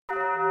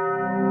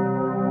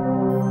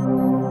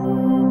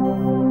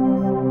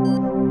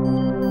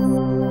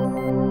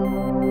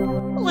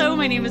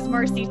my name is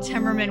Marcy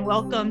Timmerman.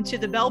 Welcome to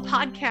the Bell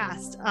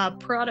Podcast, a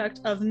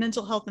product of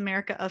Mental Health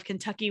America of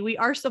Kentucky. We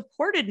are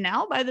supported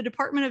now by the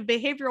Department of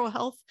Behavioral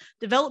Health,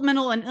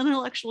 Developmental and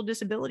Intellectual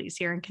Disabilities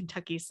here in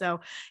Kentucky. So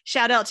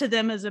shout out to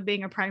them as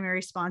being a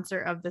primary sponsor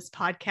of this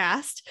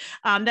podcast.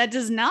 That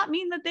does not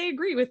mean that they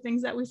agree with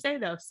things that we say,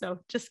 though.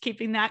 So just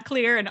keeping that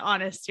clear and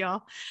honest,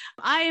 y'all.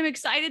 I am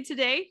excited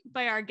today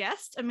by our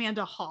guest,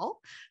 Amanda Hall.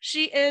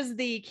 She is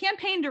the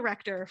campaign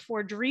director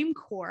for Dream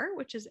Corps,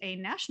 which is a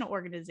national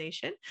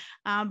organization.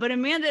 But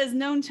Amanda is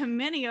known to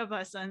many of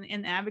us in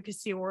the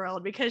advocacy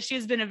world because she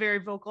has been a very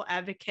vocal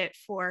advocate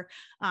for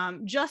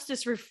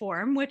justice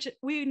reform, which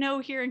we know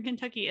here in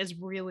Kentucky is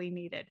really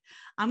needed.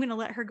 I'm going to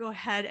let her go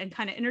ahead and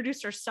kind of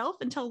introduce herself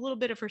and tell a little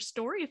bit of her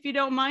story, if you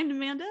don't mind,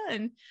 Amanda,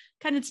 and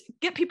kind of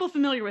get people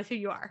familiar with who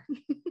you are.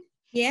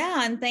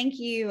 Yeah, and thank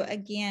you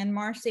again,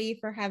 Marcy,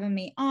 for having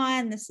me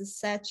on. This is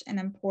such an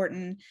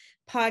important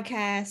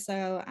podcast,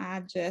 so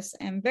I just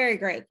am very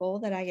grateful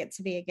that I get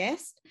to be a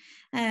guest.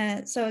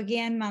 So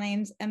again, my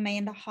name's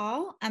Amanda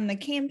Hall. I'm the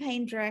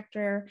campaign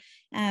director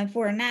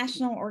for a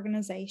national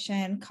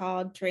organization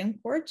called Dream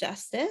Corps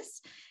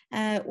Justice.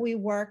 We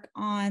work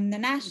on the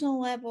national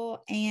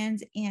level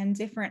and in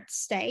different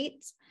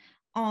states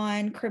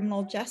on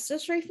criminal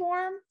justice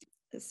reform.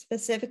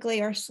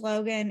 Specifically, our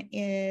slogan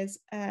is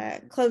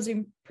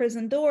closing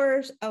prison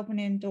doors,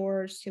 opening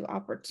doors to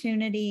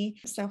opportunity.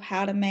 So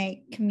how to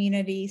make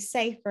communities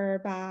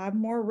safer by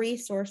more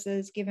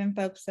resources, giving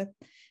folks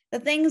the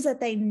things that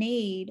they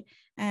need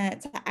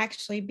to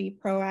actually be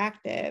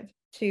proactive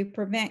to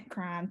prevent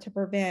crime, to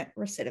prevent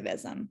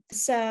recidivism.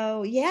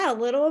 So yeah, a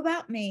little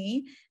about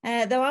me.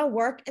 Though I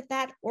work at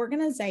that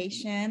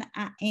organization,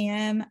 I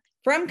am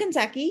from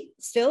Kentucky,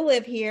 still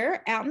live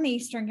here out in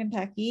Eastern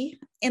Kentucky,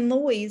 in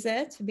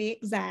Louisa to be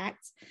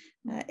exact.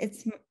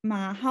 It's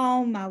my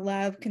home. I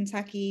love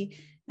Kentucky.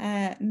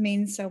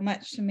 Means so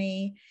much to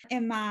me.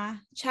 In my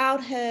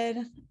childhood,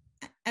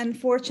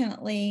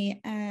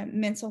 unfortunately,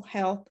 mental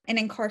health and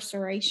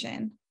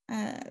incarceration,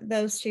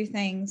 those two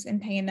things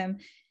in tandem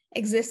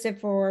existed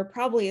for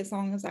probably as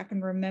long as I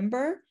can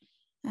remember.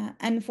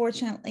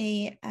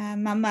 Unfortunately,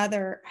 my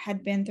mother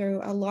had been through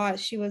a lot.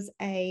 She was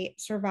a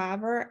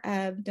survivor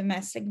of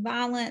domestic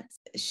violence.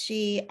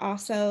 She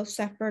also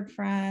suffered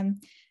from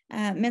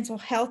mental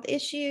health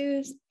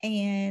issues,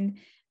 and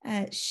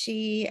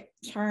she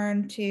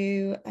turned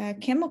to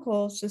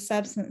chemicals, to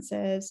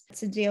substances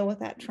to deal with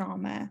that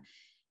trauma.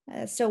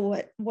 So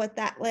what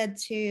that led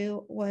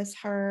to was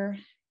her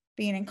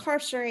being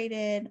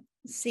incarcerated,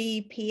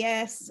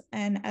 CPS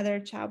and other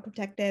child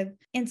protective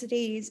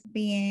entities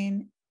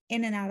being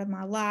in and out of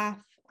my life.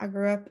 I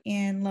grew up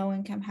in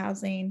low-income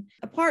housing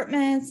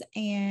apartments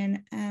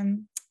and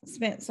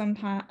spent some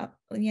time,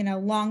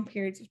 long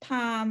periods of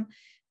time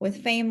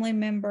with family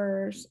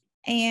members.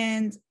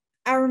 And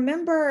I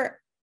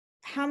remember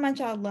how much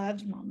I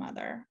loved my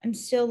mother and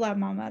still love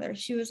my mother.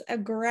 She was a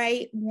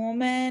great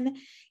woman,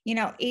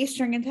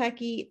 Eastern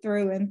Kentucky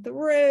through and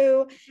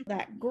through,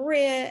 that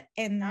grit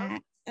and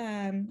that,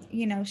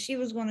 she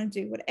was going to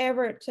do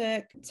whatever it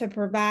took to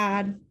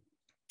provide.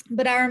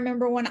 But I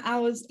remember when I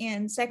was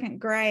in second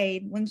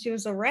grade, when she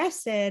was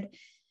arrested,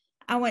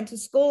 I went to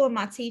school and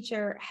my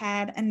teacher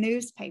had a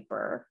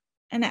newspaper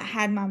and it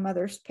had my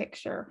mother's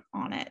picture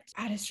on it.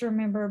 I just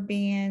remember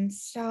being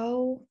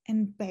so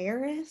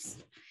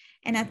embarrassed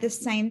and at the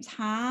same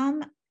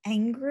time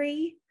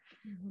angry.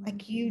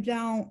 Like, you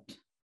don't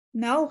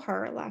know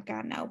her like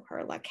I know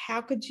her. Like,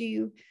 how could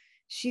you?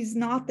 She's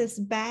not this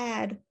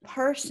bad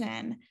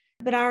person.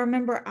 But I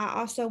remember I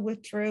also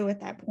withdrew at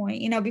that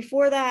point.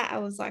 Before that, I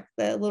was like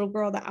the little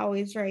girl that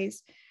always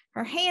raised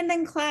her hand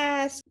in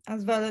class. I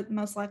was voted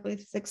most likely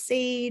to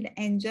succeed.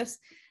 And just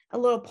a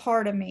little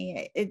part of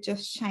me, it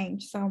just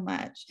changed so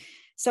much.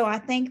 So I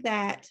think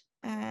that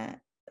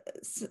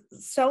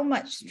so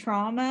much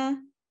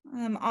trauma,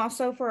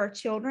 also for our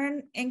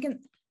children in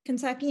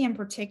Kentucky in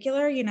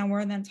particular, we're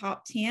in the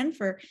top 10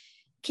 for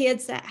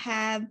kids that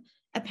have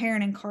a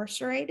parent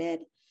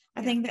incarcerated.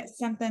 I think that's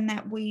something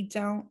that we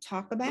don't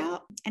talk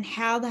about, and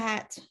how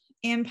that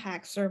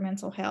impacts their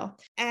mental health.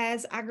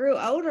 As I grew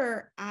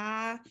older,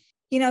 I,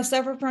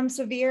 suffered from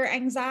severe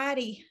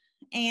anxiety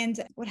and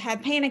would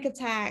have panic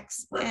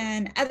attacks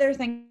and other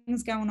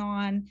things going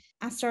on.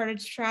 I started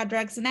to try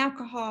drugs and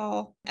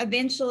alcohol,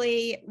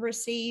 eventually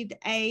received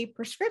a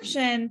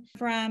prescription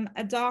from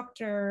a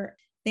doctor.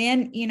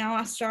 Then,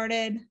 I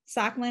started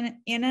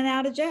cycling in and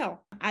out of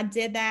jail. I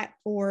did that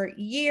for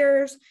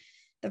years.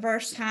 The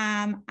first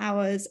time I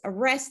was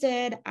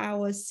arrested, I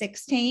was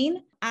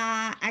 16.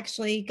 I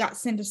actually got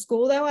sent to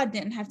school, though. I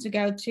didn't have to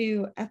go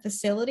to a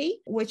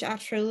facility, which I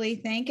truly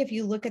think, if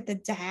you look at the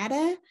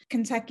data,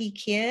 Kentucky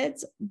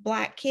kids,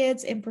 Black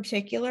kids in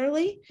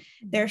particularly,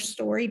 their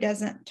story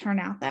doesn't turn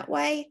out that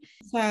way.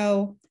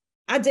 So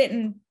I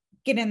didn't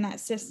get in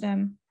that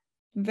system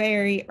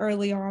very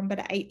early on, but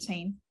at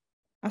 18,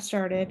 I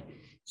started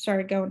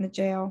going to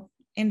jail,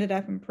 ended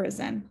up in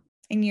prison.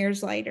 And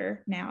years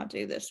later, now I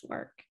do this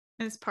work.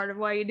 And it's part of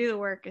why you do the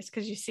work is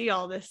because you see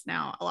all this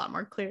now a lot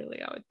more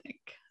clearly, I would think.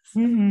 So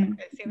Mm-hmm.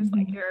 it seems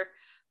like you're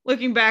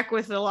looking back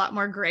with a lot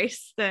more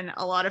grace than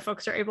a lot of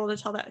folks are able to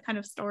tell that kind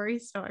of story.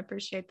 So I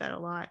appreciate that a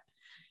lot.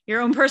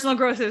 Your own personal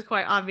growth is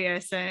quite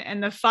obvious,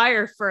 and the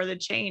fire for the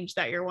change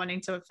that you're wanting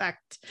to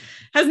affect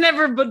has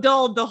never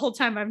dulled the whole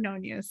time I've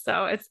known you.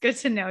 So it's good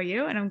to know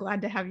you, and I'm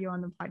glad to have you on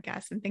the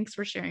podcast. And thanks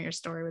for sharing your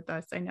story with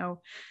us. I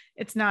know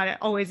it's not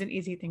always an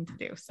easy thing to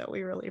do, so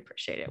we really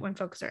appreciate it when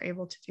folks are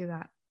able to do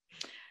that.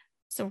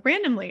 So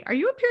randomly, are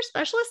you a peer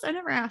specialist? I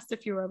never asked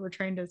if you were ever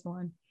trained as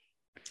one.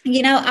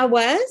 I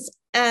was.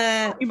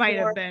 You might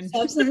have been.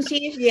 Substance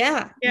use.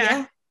 Yeah.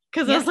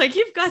 Because I was like,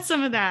 you've got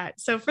some of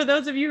that. So for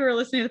those of you who are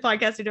listening to the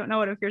podcast who don't know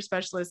what a peer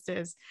specialist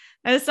is,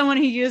 that is someone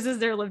who uses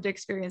their lived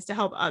experience to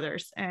help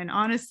others. And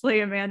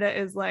honestly, Amanda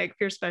is like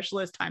peer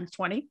specialist times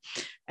 20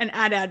 and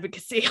add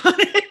advocacy on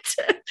it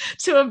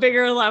to a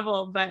bigger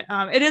level. But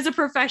it is a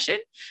profession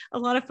a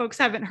lot of folks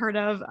haven't heard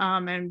of.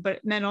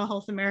 But Mental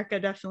Health America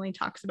definitely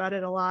talks about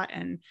it a lot.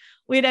 And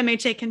we at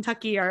MHA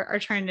Kentucky are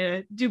trying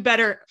to do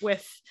better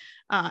with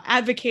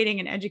advocating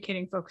and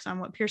educating folks on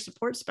what peer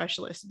support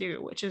specialists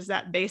do, which is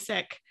that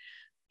basic,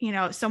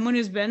 someone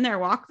who's been there,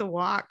 walk the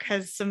walk,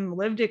 has some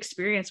lived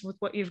experience with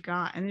what you've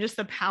got, and just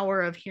the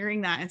power of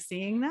hearing that and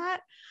seeing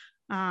that.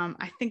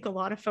 I think a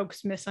lot of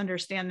folks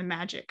misunderstand the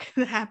magic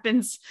that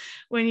happens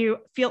when you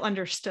feel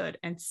understood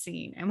and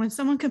seen, and when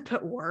someone can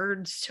put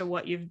words to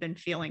what you've been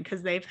feeling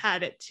because they've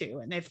had it too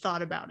and they've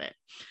thought about it.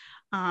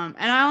 And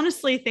I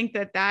honestly think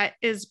that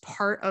is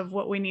part of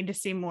what we need to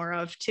see more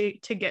of to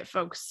get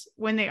folks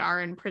when they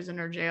are in prison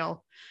or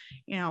jail.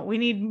 We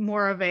need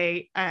more of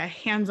a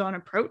hands-on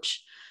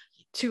approach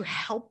to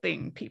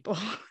helping people,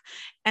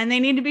 and they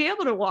need to be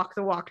able to walk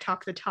the walk,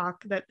 talk the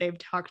talk that they've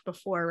talked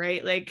before,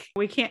 right? Like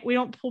we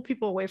don't pull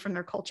people away from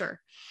their culture.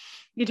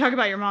 You talk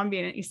about your mom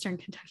being an Eastern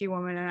Kentucky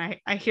woman, and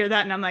I hear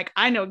that and I'm like,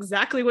 I know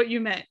exactly what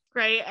you meant,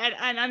 right?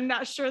 And I'm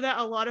not sure that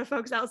a lot of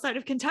folks outside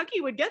of Kentucky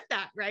would get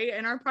that, right?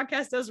 And our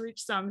podcast does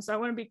reach some. So I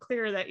want to be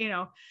clear that,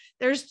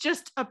 there's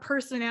just a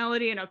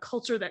personality and a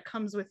culture that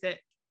comes with it,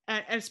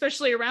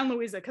 especially around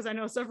Louisa, because I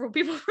know several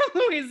people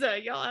from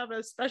Louisa. Y'all have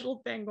a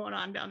special thing going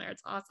on down there.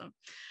 It's awesome.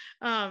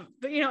 But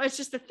it's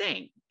just a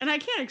thing, and I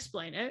can't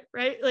explain it,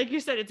 right? Like you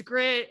said, it's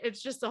grit.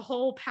 It's just a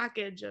whole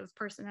package of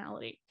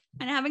personality.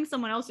 And having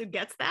someone else who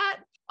gets that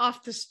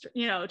off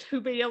the,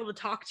 to be able to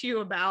talk to you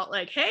about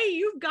like, hey,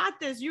 you've got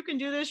this, you can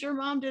do this, your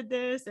mom did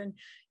this, and,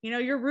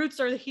 your roots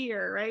are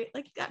here, right?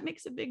 Like that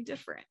makes a big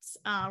difference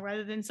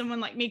rather than someone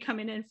like me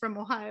coming in from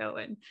Ohio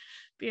and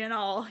being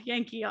all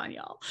Yankee on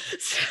y'all.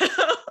 So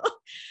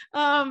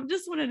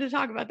just wanted to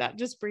talk about that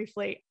just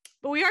briefly.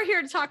 But we are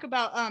here to talk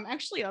about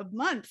actually a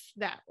month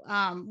that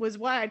was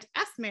why I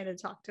asked Amanda to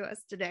talk to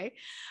us today.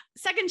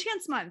 Second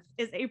Chance Month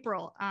is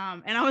April.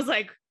 And I was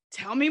like,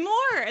 tell me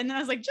more. And then I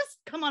was like, just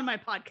come on my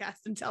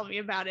podcast and tell me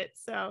about it.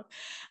 So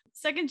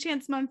Second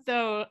Chance Month,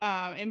 though,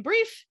 in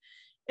brief,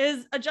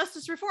 is a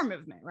justice reform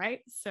movement, right?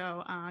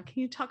 So can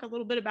you talk a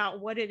little bit about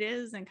what it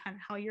is and kind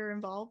of how you're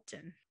involved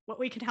and what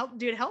we can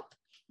do to help?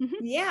 Mm-hmm.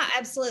 Yeah,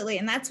 absolutely.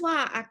 And that's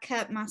why I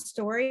cut my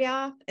story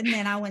off and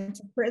then I went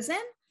to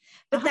prison.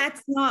 But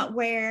that's not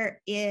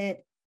where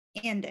it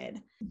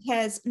ended,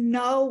 because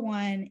no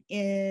one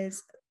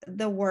is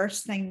the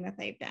worst thing that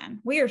they've done.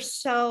 We are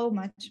so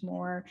much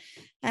more,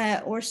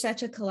 or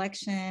such a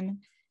collection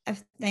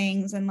of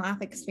things and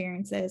life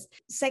experiences.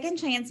 Second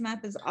Chance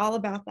Month is all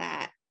about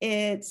that.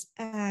 It's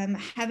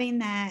having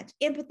that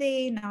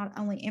empathy, not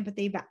only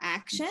empathy, but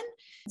action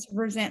to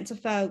present to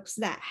folks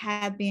that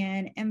have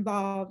been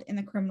involved in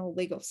the criminal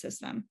legal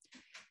system.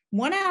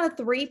 1 out of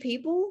 3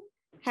 people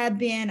have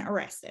been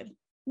arrested.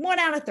 1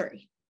 out of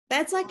 3.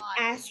 That's like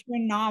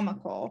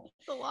astronomical.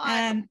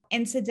 And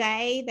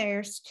today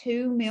there's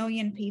 2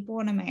 million people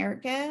in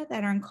America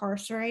that are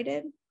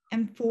incarcerated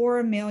and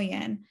 4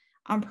 million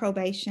on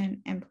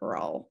probation and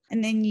parole.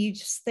 And then you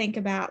just think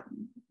about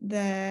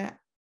the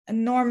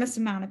enormous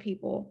amount of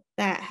people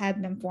that have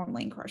been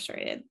formally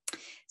incarcerated.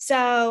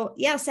 So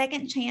yeah,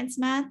 Second Chance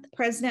Month,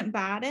 President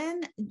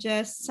Biden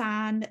just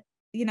signed,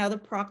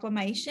 the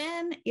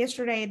proclamation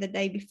yesterday, the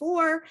day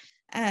before.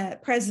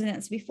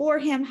 Presidents before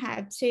him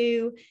had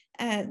to.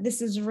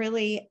 This is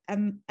really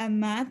a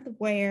month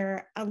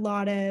where a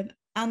lot of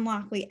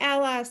unlikely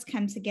allies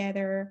come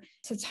together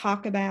to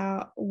talk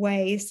about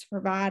ways to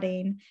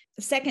providing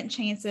second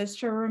chances,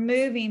 to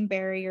removing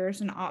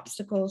barriers and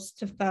obstacles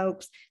to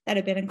folks that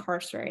have been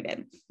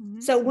incarcerated. Mm-hmm.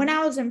 So when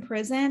I was in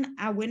prison,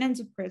 I went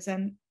into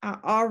prison. I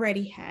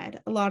already had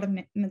a lot of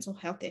mental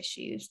health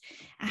issues.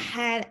 I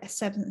had a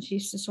substance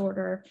use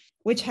disorder,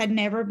 which had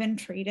never been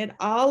treated.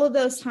 All of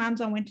those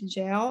times I went to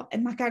jail,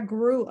 and I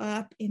grew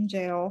up in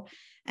jail,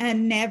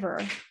 and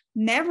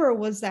never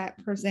was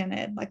that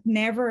presented. Like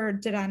never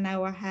did I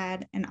know I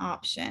had an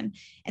option.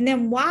 And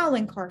then while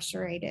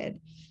incarcerated,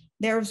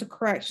 there was a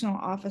correctional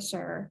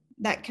officer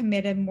that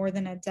committed more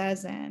than a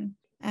dozen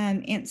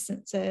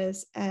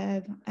instances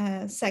of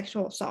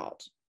sexual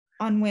assault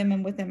on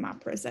women within my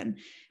prison.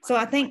 So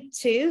I think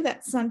too,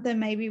 that's something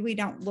maybe we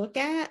don't look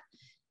at,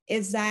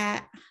 is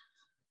that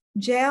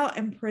jail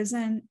and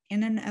prison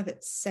in and of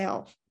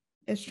itself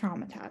is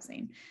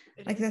traumatizing.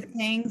 Like the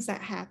things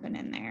that happen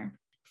in there.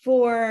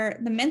 for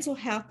the mental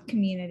health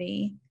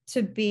community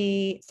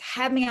to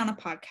have me on a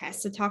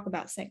podcast to talk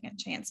about Second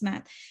Chance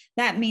Month,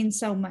 that means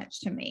so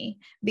much to me,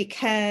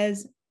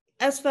 because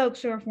us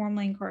folks who are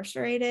formerly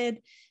incarcerated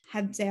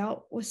have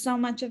dealt with so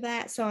much of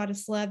that. So I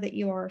just love that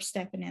you are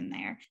stepping in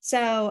there.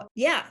 So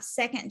yeah,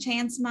 Second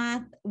Chance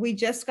Month, we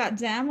just got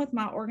done with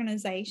my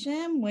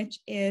organization, which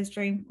is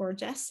Dream for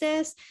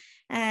Justice,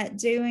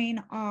 doing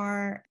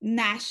our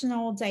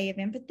National Day of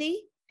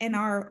Empathy and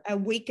our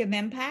Week of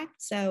Impact.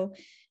 So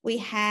we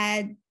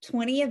had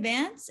 20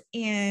 events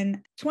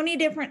in 20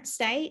 different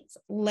states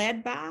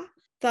led by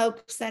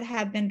folks that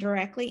have been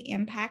directly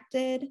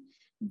impacted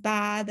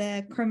by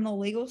the criminal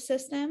legal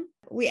system.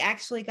 We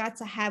actually got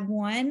to have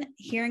one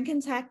here in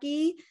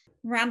Kentucky.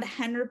 Around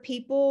 100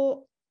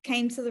 people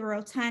came to the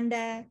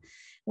rotunda.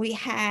 We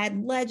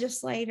had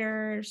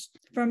legislators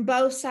from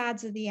both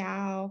sides of the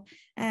aisle.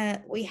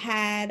 We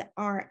had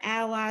our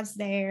allies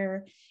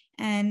there,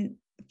 and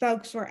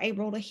folks were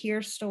able to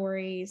hear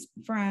stories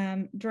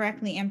from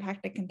directly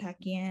impacted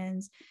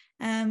Kentuckians,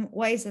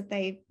 ways that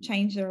they've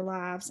changed their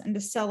lives, and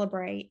to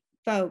celebrate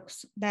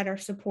folks that are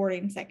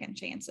supporting second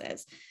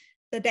chances.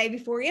 The day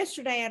before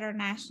yesterday at our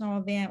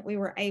national event, we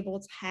were able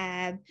to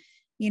have,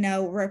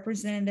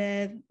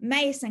 Representative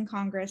Mace in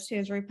Congress, who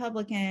is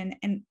Republican,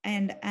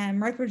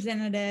 and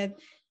Representative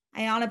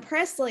Ayanna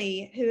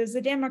Pressley, who is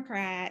a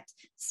Democrat,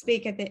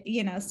 speak at the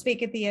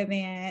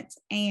event,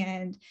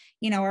 and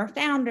our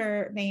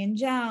founder Van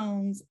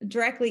Jones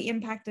directly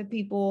impacted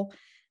people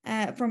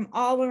from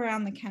all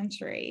around the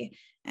country,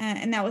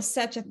 and that was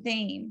such a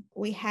theme.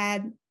 We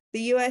had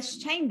the U.S.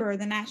 Chamber,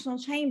 the National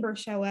Chamber,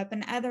 show up,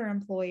 and other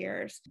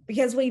employers,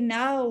 because we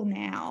know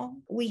now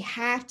we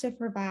have to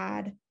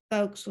provide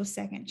folks with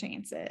second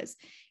chances.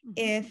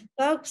 If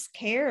folks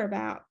care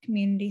about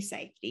community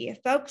safety, if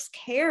folks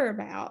care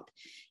about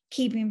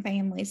keeping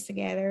families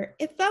together,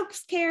 if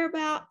folks care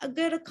about a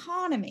good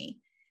economy,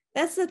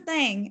 that's the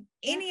thing.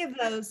 Any of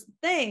those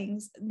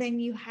things, then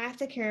you have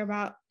to care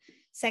about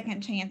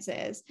second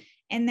chances.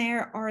 And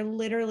there are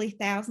literally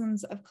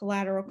thousands of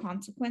collateral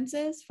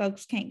consequences.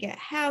 Folks can't get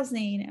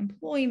housing,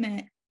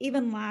 employment,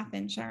 even life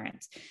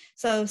insurance.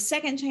 So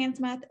Second Chance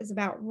Month is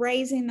about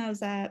raising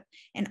those up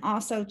and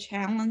also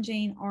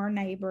challenging our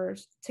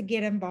neighbors to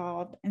get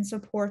involved and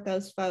support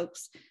those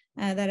folks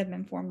that have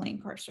been formerly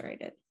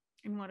incarcerated.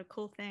 And what a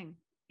cool thing,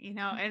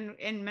 and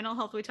in mental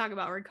health, we talk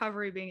about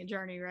recovery being a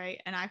journey,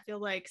 right? And I feel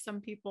like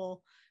some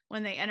people,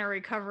 when they enter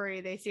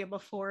recovery, they see a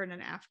before and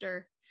an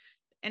after.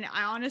 And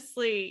I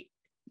honestly,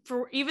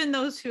 for even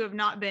those who have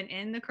not been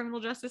in the criminal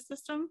justice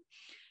system,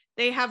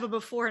 they have a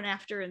before and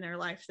after in their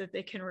life that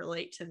they can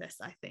relate to this,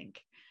 I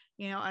think,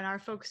 and our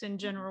folks in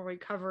general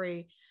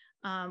recovery,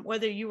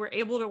 whether you were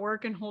able to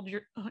work and hold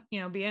your,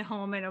 be at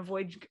home and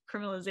avoid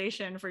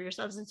criminalization for your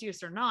substance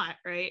use or not,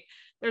 right?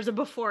 There's a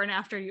before and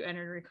after you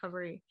entered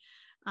recovery.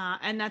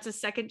 And that's a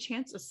second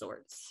chance of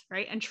sorts,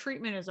 right? And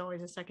treatment is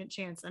always a second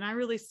chance. And I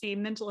really see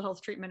mental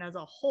health treatment as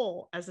a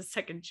whole as a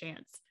second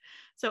chance.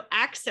 So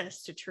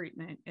access to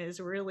treatment is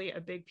really a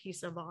big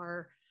piece of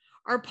our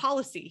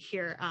policy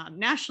here,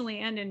 nationally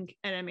and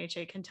at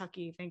MHA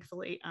Kentucky.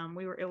 Thankfully,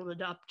 we were able to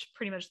adopt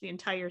pretty much the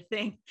entire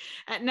thing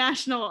at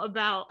national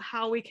about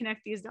how we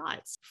connect these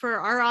dots. For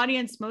our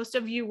audience, most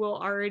of you will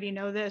already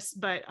know this,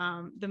 but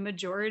the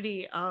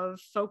majority of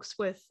folks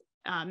with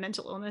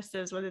mental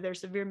illnesses, whether they're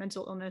severe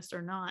mental illness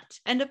or not,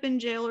 end up in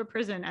jail or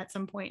prison at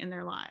some point in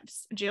their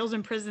lives. Jails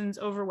and prisons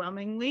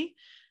overwhelmingly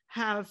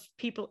have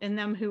people in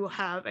them who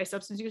have a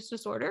substance use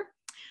disorder.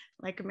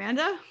 Like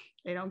Amanda,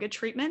 they don't get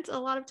treatment a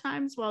lot of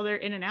times while they're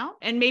in and out.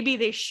 And maybe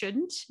they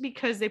shouldn't,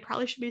 because they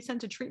probably should be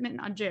sent to treatment,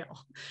 not jail,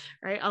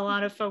 right? A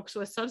lot of folks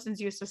with substance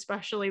use,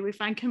 especially, we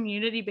find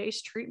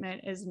community-based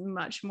treatment is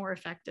much more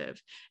effective.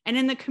 And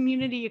in the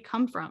community you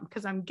come from,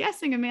 because I'm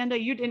guessing, Amanda,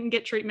 you didn't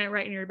get treatment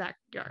right in your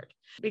backyard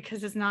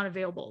because it's not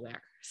available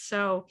there.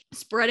 So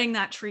spreading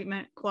that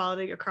treatment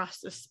quality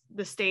across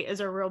the state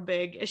is a real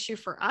big issue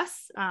for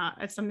us.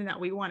 It's something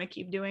that we want to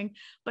keep doing,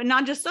 but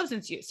not just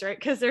substance use, right?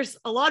 Because there's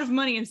a lot of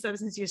money in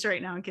substance use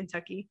right now in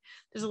Kentucky.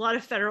 There's a lot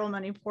of federal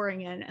money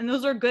pouring in, and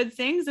those are good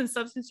things. And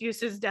substance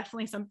use is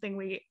definitely something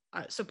we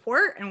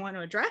support and want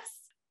to address.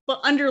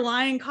 But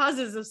underlying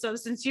causes of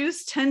substance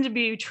use tend to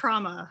be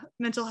trauma,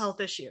 mental health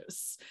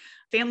issues,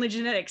 family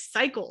genetic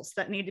cycles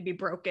that need to be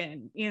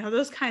broken,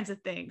 those kinds of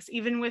things.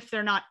 Even if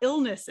they're not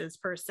illnesses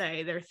per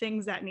se, they're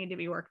things that need to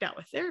be worked out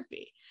with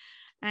therapy.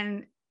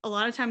 And a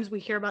lot of times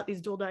we hear about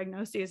these dual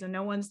diagnoses and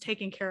no one's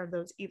taking care of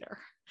those either,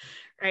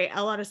 right?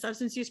 A lot of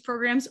substance use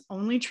programs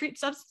only treat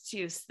substance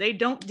use. They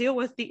don't deal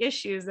with the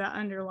issues that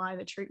underlie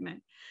the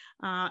treatment.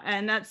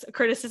 And that's a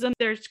criticism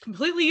they're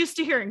completely used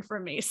to hearing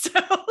from me. So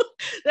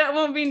that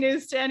won't be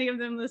news to any of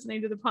them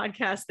listening to the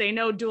podcast. They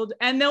know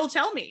and they'll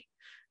tell me,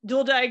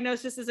 dual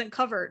diagnosis isn't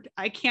covered.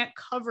 I can't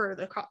cover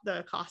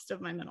the cost of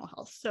my mental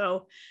health.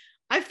 So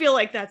I feel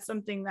like that's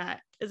something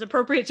that is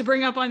appropriate to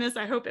bring up on this.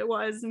 I hope it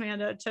was,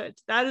 Amanda.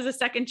 That is a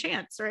second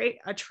chance, right?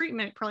 A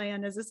treatment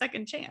plan is a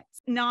second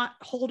chance. Not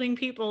holding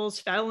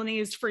people's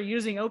felonies for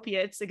using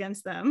opiates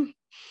against them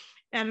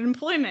and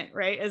employment,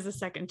 right, as a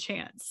second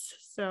chance.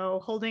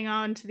 So holding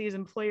on to these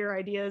employer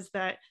ideas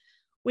that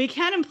we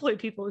can employ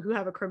people who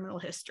have a criminal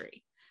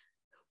history.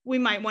 We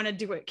might want to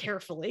do it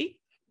carefully,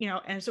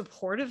 and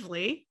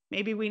supportively.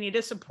 Maybe we need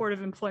a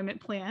supportive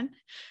employment plan,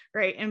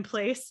 right, in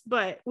place,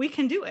 but we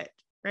can do it,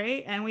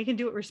 right? And we can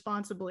do it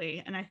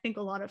responsibly. And I think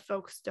a lot of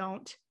folks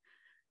don't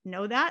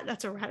know that.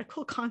 That's a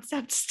radical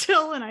concept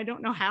still. And I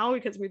don't know how,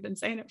 because we've been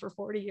saying it for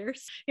 40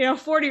 years,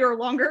 40 or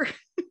longer.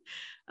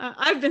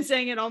 I've been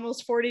saying it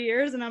almost 40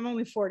 years and I'm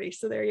only 40.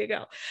 So there you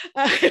go.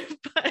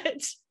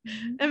 But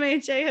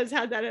MHA has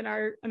had that in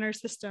our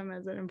system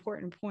as an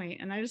important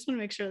point. And I just want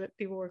to make sure that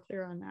people were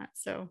clear on that.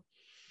 So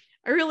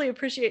I really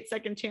appreciate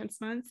Second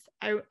Chance Month.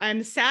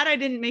 I'm sad I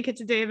didn't make it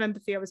to Day of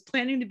Empathy. I was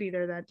planning to be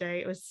there that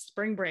day. It was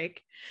spring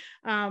break,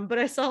 but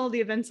I saw all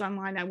the events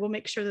online. I will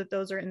make sure that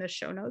those are in the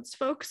show notes,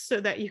 folks,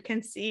 so that you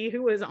can see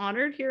who was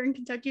honored here in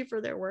Kentucky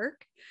for their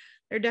work.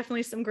 There are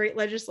definitely some great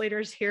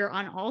legislators here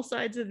on all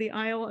sides of the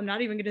aisle. I'm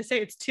not even going to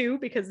say it's 2,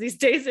 because these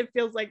days it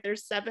feels like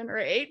there's 7 or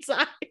 8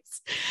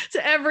 sides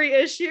to every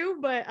issue.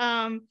 But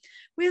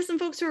we have some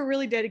folks who are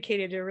really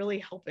dedicated to really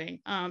helping,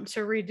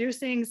 to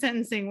reducing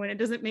sentencing when it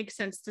doesn't make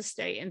sense to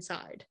stay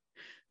inside,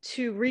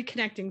 to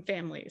reconnecting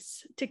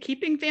families, to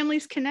keeping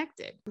families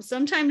connected.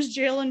 Sometimes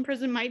jail and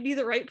prison might be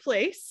the right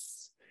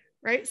place,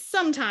 right?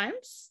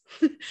 Sometimes,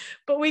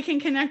 but we can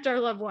connect our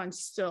loved ones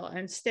still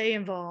and stay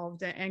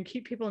involved and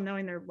keep people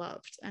knowing they're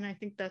loved. And I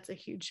think that's a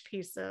huge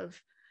piece of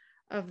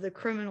the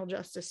criminal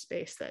justice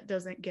space that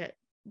doesn't get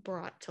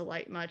brought to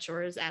light much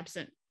or is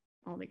absent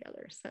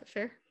altogether. Is that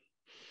fair?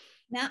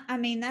 No, I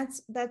mean,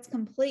 that's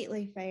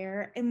completely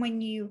fair. And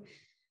when you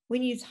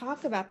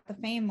talk about the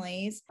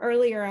families,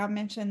 earlier I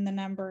mentioned the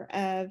number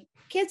of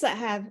kids that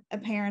have a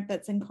parent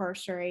that's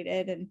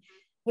incarcerated, and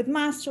with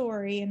my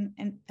story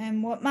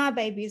and what my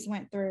babies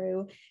went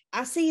through,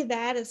 I see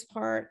that as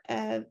part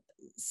of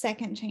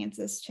second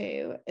chances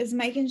too, is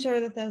making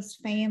sure that those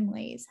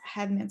families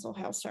have mental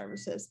health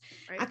services.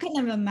 Right. I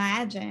couldn't have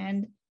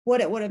imagined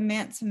what it would have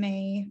meant to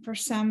me for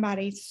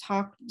somebody to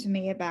talk to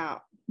me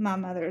about my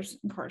mother's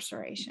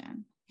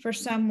incarceration, for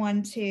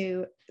someone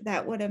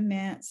that would have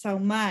meant so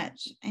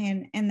much,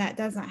 and that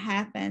doesn't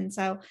happen.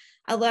 So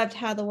I loved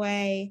how the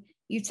way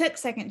you took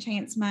Second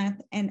Chance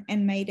Month and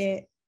made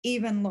it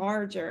even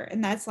larger.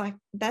 And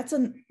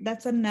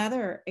that's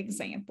another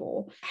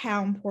example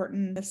how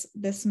important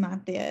this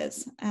month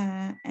is,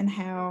 and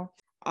how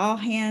all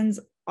hands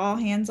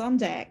on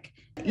deck.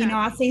 Yeah.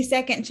 I see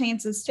second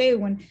chances too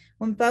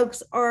when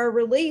folks are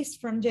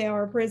released from jail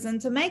or prison,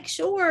 to make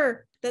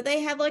sure that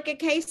they have like a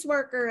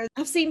caseworker.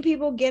 I've seen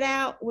people get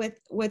out with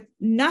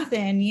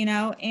nothing,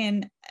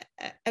 and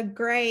a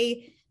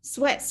gray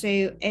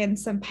sweatsuit and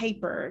some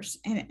papers.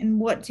 And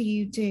what do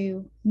you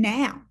do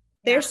now?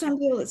 There's some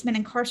people that's been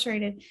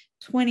incarcerated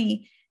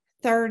 20,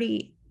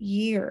 30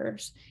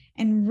 years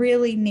and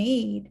really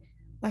need,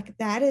 like,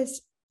 that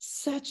is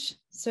such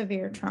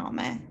severe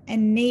trauma,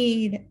 and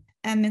need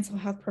a mental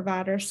health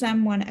provider,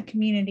 someone, a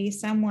community,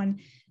 someone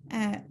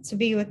to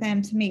be with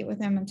them, to meet with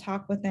them and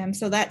talk with them.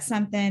 So that's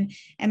something.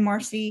 And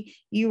Marcy,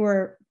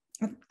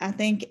 I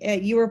think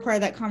you were part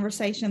of that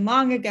conversation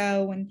long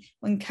ago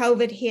when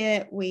COVID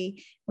hit.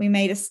 We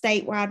made a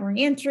statewide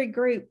reentry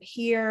group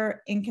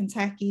here in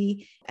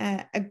Kentucky.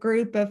 A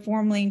group of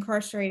formerly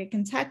incarcerated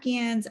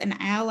Kentuckians and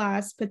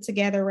allies put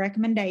together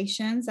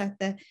recommendations that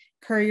the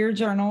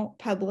Courier-Journal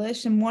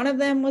published, and one of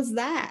them was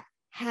that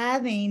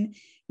having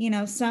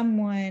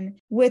someone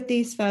with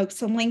these folks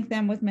to link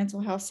them with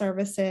mental health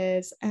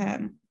services.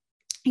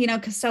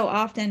 Because so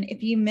often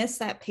if you miss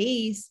that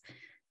piece,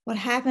 what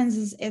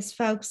happens is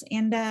folks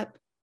end up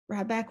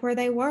right back where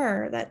they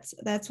were.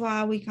 That's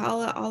why we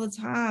call it all the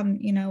time,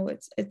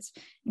 it's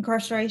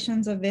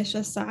incarceration's a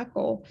vicious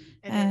cycle.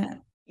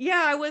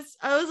 Yeah, I was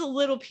a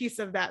little piece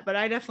of that, but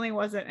I definitely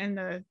wasn't in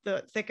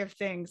the thick of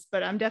things.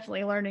 But I'm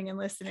definitely learning and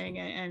listening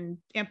and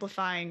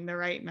amplifying the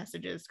right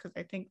messages, because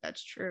I think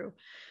that's true.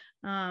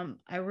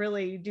 I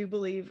really do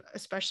believe,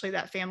 especially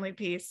that family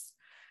piece.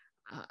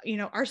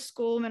 Our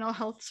school mental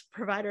health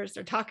providers,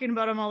 they're talking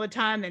about them all the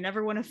time. They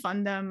never want to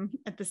fund them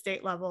at the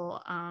state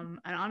level. And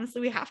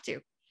honestly, we have to.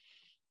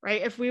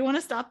 Right? If we want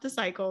to stop the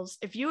cycles,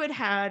 if you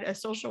had a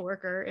social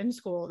worker in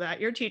school that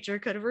your teacher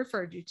could have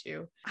referred you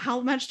to,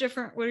 how much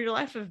different would your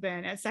life have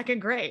been at second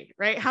grade,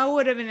 right? How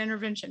would have an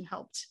intervention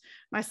helped?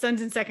 My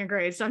son's in second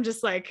grade, so I'm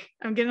just like,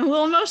 I'm getting a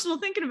little emotional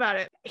thinking about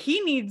it.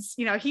 He needs,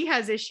 he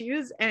has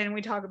issues, and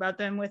we talk about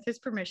them with his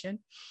permission.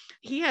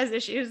 He has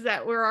issues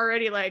that we're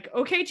already like,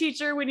 okay,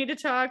 teacher, we need to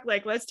talk.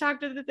 Like, let's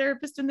talk to the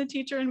therapist and the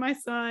teacher and my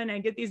son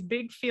and get these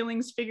big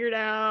feelings figured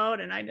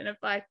out and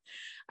identify.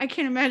 I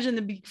can't imagine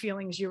the big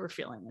feelings you were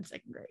feeling in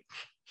second grade,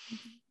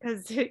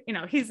 because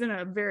he's in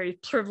a very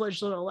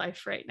privileged little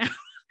life right now.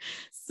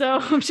 So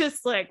I'm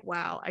just like,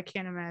 wow, I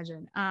can't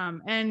imagine.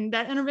 And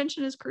that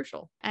intervention is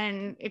crucial,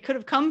 and it could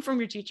have come from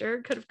your teacher,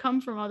 it could have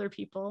come from other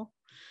people.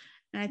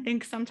 And I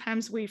think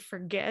sometimes we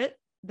forget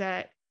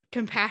that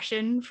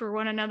compassion for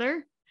one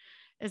another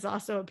is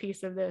also a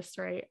piece of this,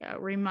 right?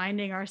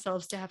 Reminding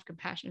ourselves to have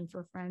compassion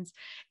for friends.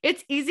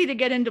 It's easy to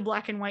get into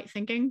black and white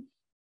thinking,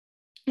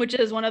 which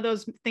is one of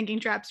those thinking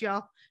traps,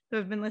 y'all who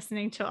have been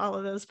listening to all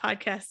of those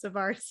podcasts of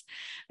ours.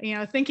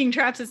 Thinking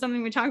traps is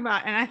something we talk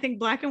about. And I think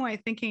black and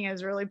white thinking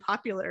is really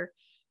popular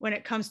when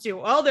it comes to,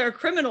 well, they're a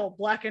criminal,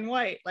 black and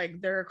white,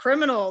 like they're a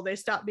criminal, they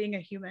stop being a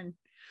human.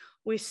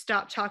 We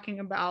stop talking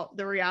about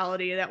the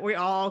reality that we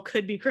all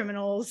could be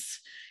criminals.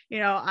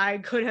 I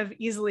could have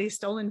easily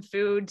stolen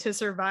food to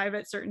survive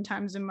at certain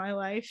times in my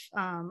life.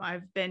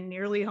 I've been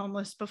nearly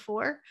homeless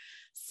before.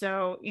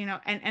 So,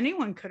 and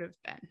anyone could have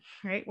been,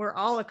 right? We're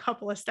all a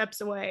couple of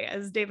steps away.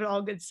 As David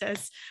Allgood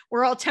says,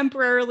 we're all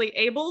temporarily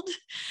abled,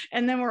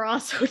 and then we're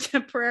also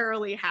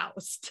temporarily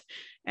housed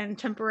and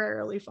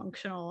temporarily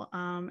functional.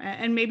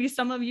 And maybe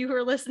some of you who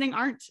are listening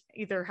aren't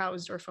either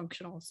housed or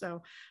functional.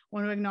 So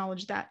want to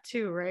acknowledge that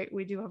too, right?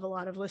 We do have a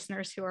lot of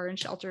listeners who are in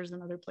shelters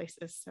and other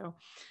places. So,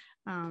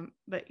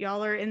 but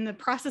y'all are in the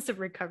process of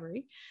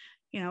recovery,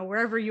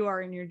 wherever you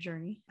are in your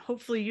journey.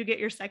 Hopefully you get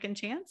your second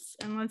chance,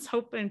 and let's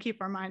hope and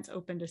keep our minds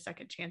open to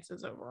second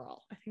chances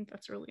overall. I think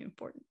that's really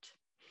important.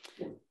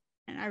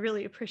 And I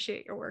really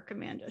appreciate your work,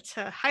 Amanda,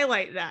 to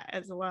highlight that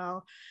as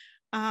well.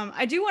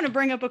 I do want to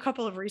bring up a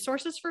couple of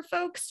resources for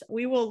folks.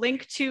 We will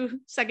link to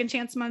Second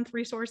Chance Month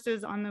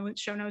resources on the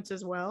show notes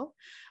as well.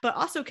 But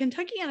also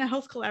Kentuckiana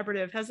Health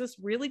Collaborative has this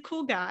really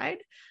cool guide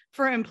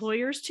for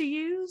employers to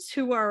use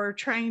who are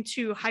trying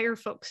to hire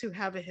folks who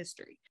have a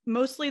history.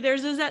 Mostly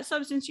theirs is at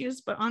substance use,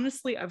 but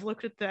honestly, I've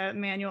looked at the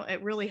manual.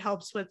 It really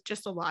helps with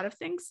just a lot of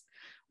things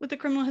with the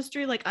criminal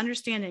history, like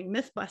understanding,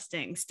 myth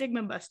busting,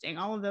 stigma busting,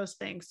 all of those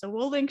things. So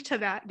we'll link to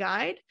that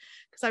guide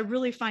because I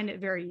really find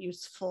it very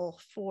useful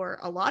for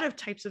a lot of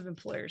types of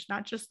employers,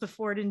 not just the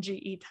Ford and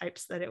GE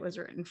types that it was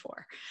written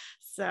for.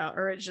 So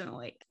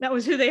originally, that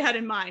was who they had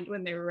in mind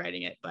when they were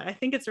writing it. But I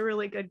think it's a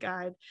really good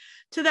guide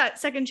to that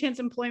second chance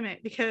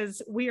employment,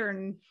 because we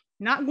are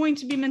not going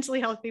to be mentally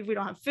healthy if we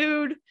don't have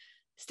food,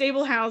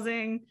 stable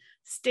housing,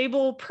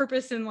 stable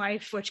purpose in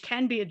life, which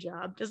can be a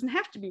job, doesn't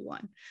have to be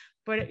one,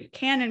 but it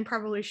can and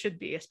probably should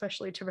be,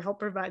 especially to help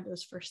provide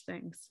those first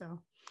things. So,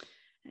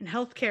 and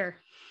healthcare,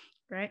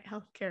 right?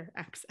 Healthcare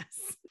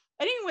access.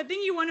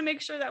 Anything you want to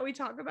make sure that we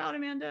talk about,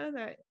 Amanda,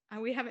 that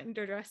we haven't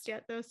addressed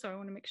yet though? So I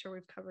want to make sure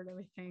we've covered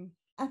everything.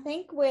 I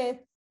think with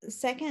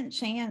Second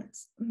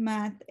Chance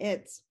Month,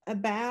 it's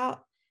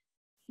about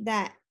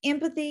that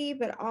empathy,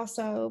 but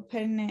also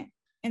putting it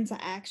into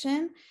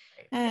action,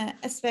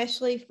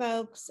 especially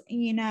folks,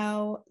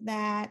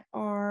 that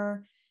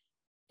are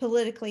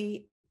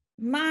politically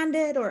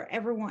minded or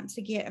ever want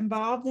to get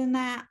involved in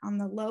that on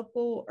the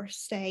local or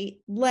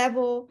state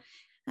level.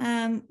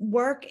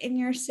 Work in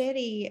your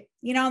city,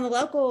 on the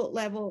local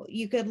level,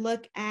 you could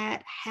look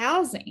at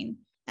housing,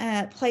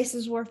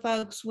 places where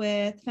folks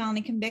with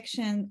felony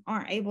conviction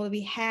aren't able to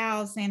be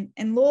housed. And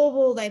in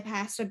Louisville, they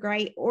passed a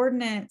great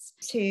ordinance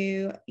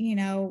to,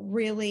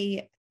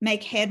 really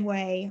make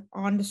headway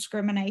on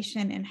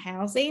discrimination in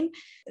housing.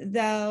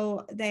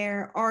 Though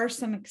there are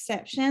some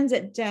exceptions,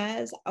 it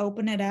does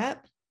open it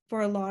up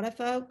for a lot of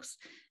folks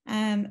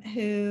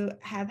who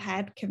have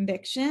had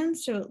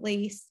convictions to at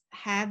least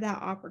have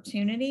that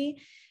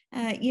opportunity.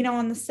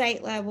 On the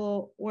state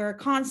level, we're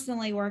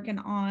constantly working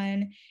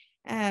on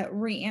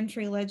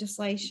reentry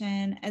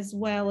legislation, as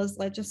well as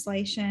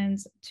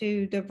legislations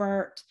to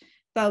divert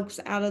folks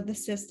out of the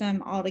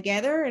system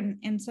altogether and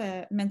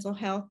into mental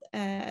health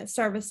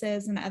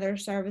services and other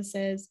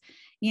services.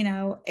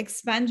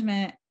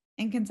 Expungement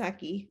in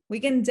Kentucky, we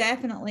can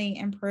definitely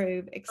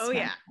improve expungement. Oh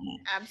yeah,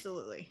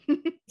 absolutely.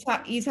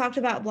 You talked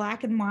about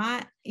black and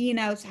white.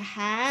 To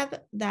have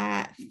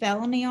that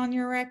felony on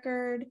your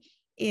record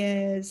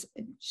is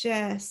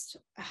just,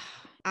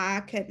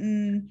 I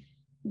couldn't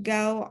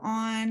go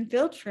on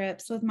field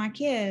trips with my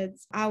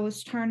kids. I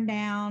was turned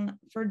down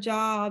for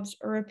jobs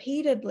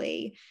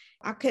repeatedly.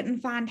 I couldn't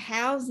find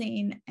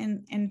housing.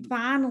 And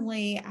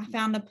finally, I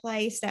found a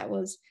place that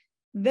was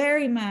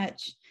very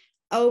much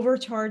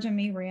overcharging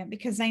me rent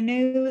because they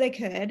knew they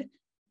could.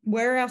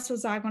 Where else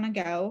was I going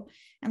to go?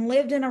 And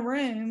lived in a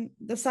room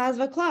the size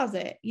of a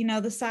closet,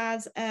 the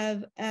size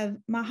of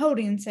my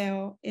holding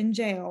cell in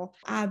jail.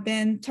 I've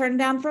been turned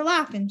down for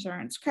life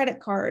insurance, credit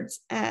cards.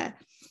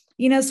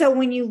 So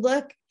when you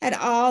look at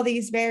all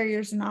these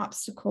barriers and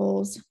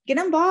obstacles, get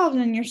involved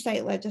in your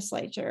state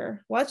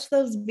legislature, watch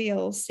those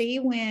bills, see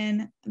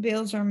when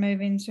bills are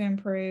moving to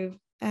improve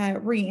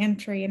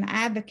reentry, and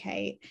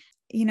advocate.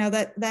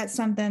 That's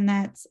something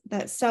that's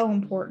so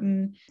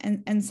important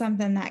and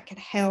something that could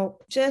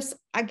help. Just,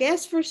 I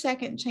guess, for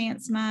Second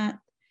Chance Month,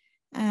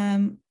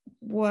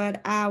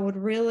 what I would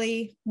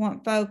really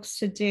want folks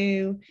to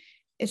do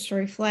is to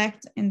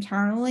reflect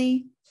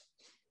internally,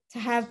 to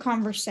have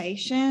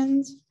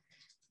conversations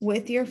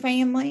with your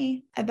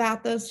family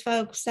about those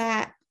folks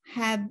that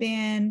have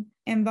been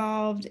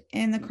involved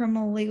in the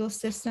criminal legal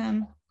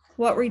system,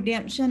 what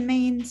redemption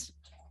means,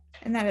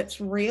 and that it's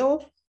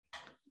real.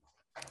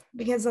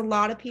 Because a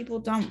lot of people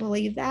don't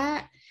believe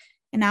that.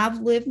 And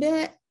I've lived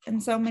it,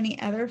 and so many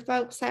other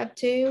folks have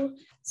too.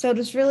 So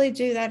just really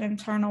do that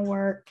internal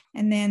work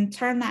and then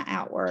turn that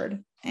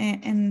outward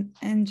and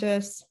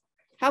just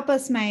help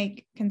us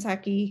make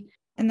Kentucky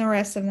and the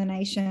rest of the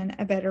nation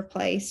a better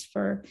place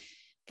for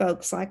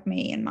folks like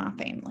me and my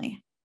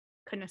family.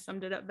 Couldn't have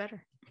summed it up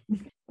better.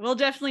 We'll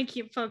definitely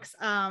keep folks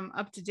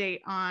up to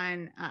date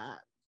on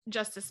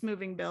justice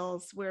moving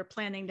bills. We're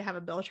planning to have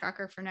a bill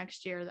tracker for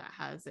next year that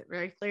has it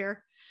very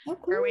clear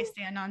where we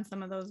stand on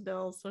some of those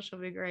bills, which will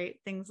be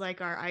great. Things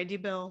like our ID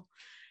bill.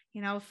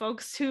 You know,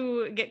 folks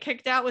who get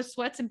kicked out with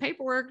sweats and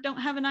paperwork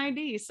don't have an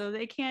ID, so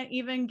they can't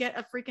even get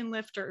a freaking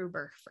Lyft or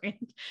Uber,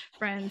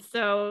 friends.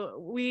 So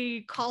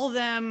we call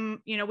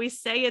them, you know, we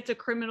say it's a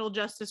criminal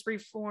justice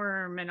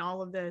reform and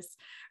all of this,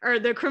 or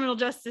the criminal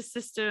justice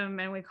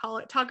system, and we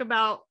talk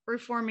about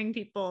reforming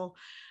people,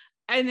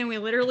 and then we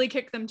literally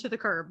kick them to the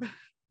curb.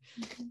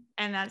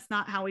 And that's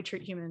not how we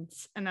treat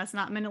humans, and that's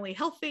not mentally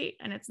healthy,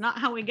 and it's not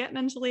how we get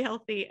mentally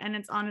healthy, and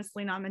it's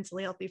honestly not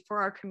mentally healthy for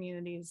our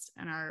communities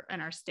and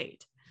our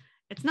state.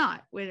 It's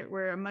not.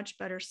 We're a much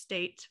better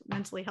state,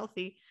 mentally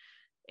healthy,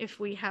 if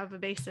we have a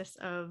basis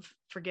of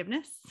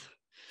forgiveness,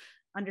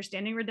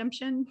 understanding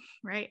redemption,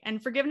 right?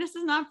 And forgiveness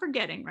is not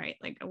forgetting, right?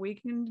 Like we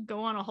can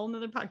go on a whole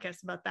nother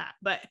podcast about that,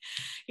 but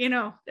you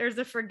know, there's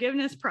a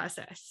forgiveness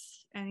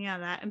process, and yeah,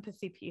 that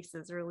empathy piece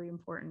is really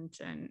important,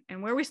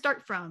 and where we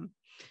start from,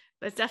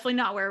 but it's definitely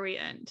not where we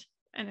end.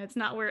 And it's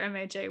not where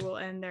MHA will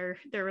end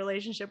their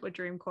relationship with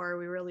Dream Corps.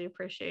 We really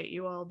appreciate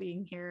you all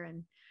being here,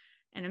 and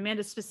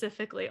Amanda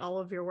specifically, all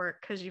of your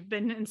work, because you've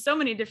been in so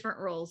many different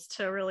roles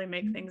to really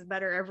make things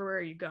better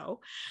everywhere you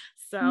go.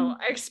 So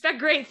I expect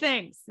great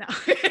things now.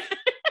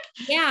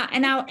 Yeah,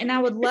 and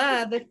I would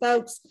love if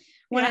folks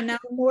want to know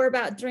more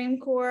about Dream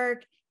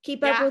Corps,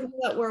 keep up with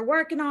what we're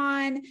working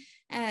on.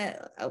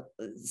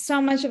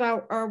 So much of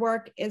our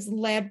work is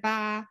led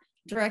by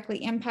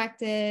directly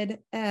impacted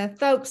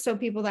folks, so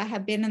people that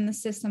have been in the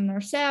system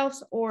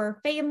themselves or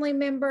family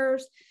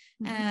members.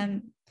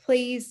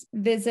 Please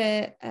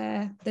visit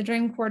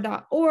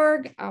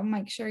thedreamcorps.org. I'll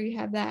make sure you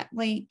have that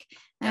link.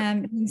 You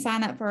can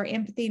sign up for our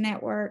empathy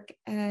network.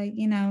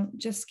 You know,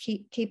 just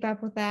keep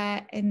up with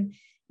that, and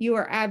you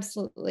are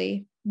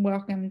absolutely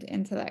welcomed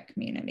into that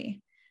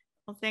community.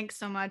 Well, thanks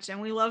so much. And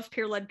we love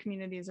peer-led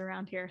communities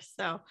around here,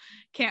 so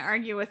can't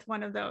argue with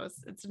one of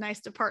those. It's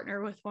nice to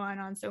partner with one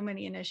on so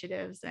many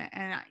initiatives,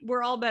 and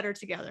we're all better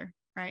together,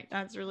 right?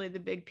 That's really the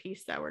big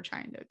piece that we're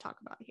trying to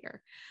talk about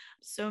here.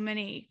 So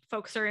many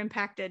folks are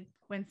impacted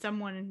when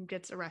someone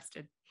gets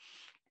arrested,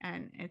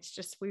 and it's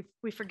just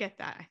we forget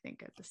that, I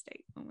think, as a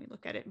state. When we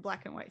look at it in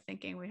black and white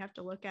thinking, we have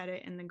to look at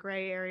it in the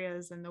gray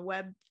areas and the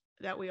web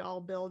that we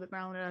all build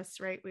around us,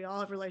 right? We all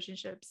have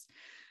relationships,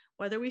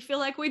 whether we feel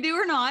like we do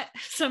or not.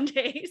 Some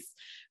days,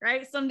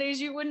 right? Some days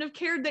you wouldn't have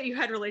cared that you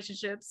had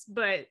relationships,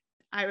 but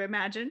I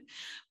imagine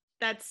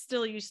that's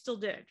still, you still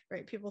did,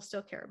 right? People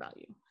still care about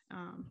you.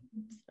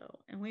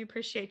 And we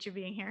appreciate you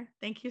being here.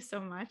 Thank you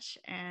so much.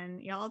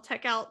 And y'all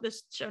check out the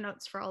show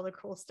notes for all the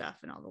cool stuff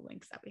and all the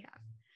links that we have.